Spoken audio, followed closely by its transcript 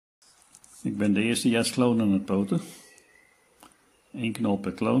Ik ben de eerste jaars kloon aan het poten. 1 knol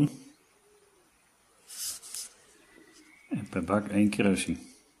per kloon. En per bak 1 kruising.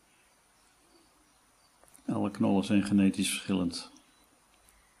 Alle knollen zijn genetisch verschillend.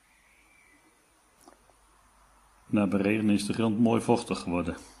 Na beregenen is de grond mooi vochtig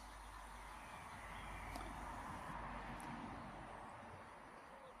geworden.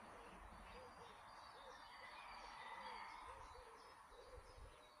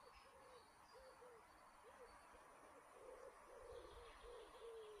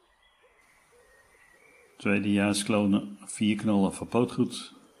 Tweedejaars klonen 4 knollen voor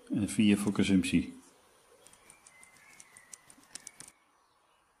pootgoed en 4 voor consumptie.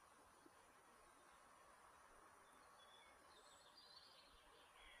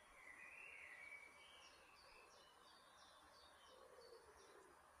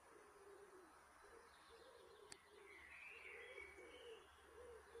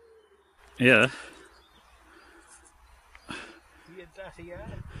 Ja. 84 jaar.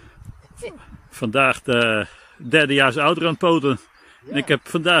 Vandaag de derde jaars oudere aan het poten. Ja. En ik heb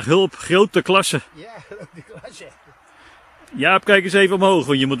vandaag hulp, grote klasse. Ja, grote klasse. Jaap, kijk eens even omhoog,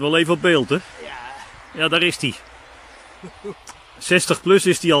 want je moet wel even op beeld, hè? Ja. Ja, daar is hij. 60 plus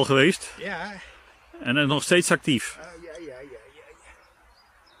is hij al geweest. Ja. En hij is nog steeds actief. Ja.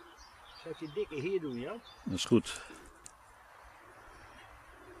 Zal ik die dikke hier doen, ja? Dat is goed.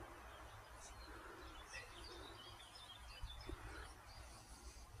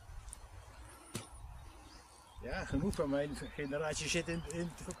 Ja, genoeg van mijn generatie zit in het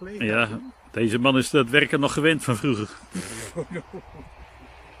verpleeghuis. Ja, deze man is dat werken nog gewend van vroeger.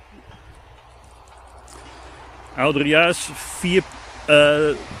 Ouderejaars,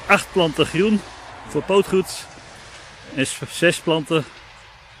 8 planten groen voor pootgoed en 6 planten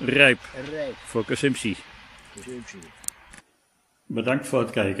rijp voor consumptie. Bedankt voor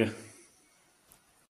het kijken.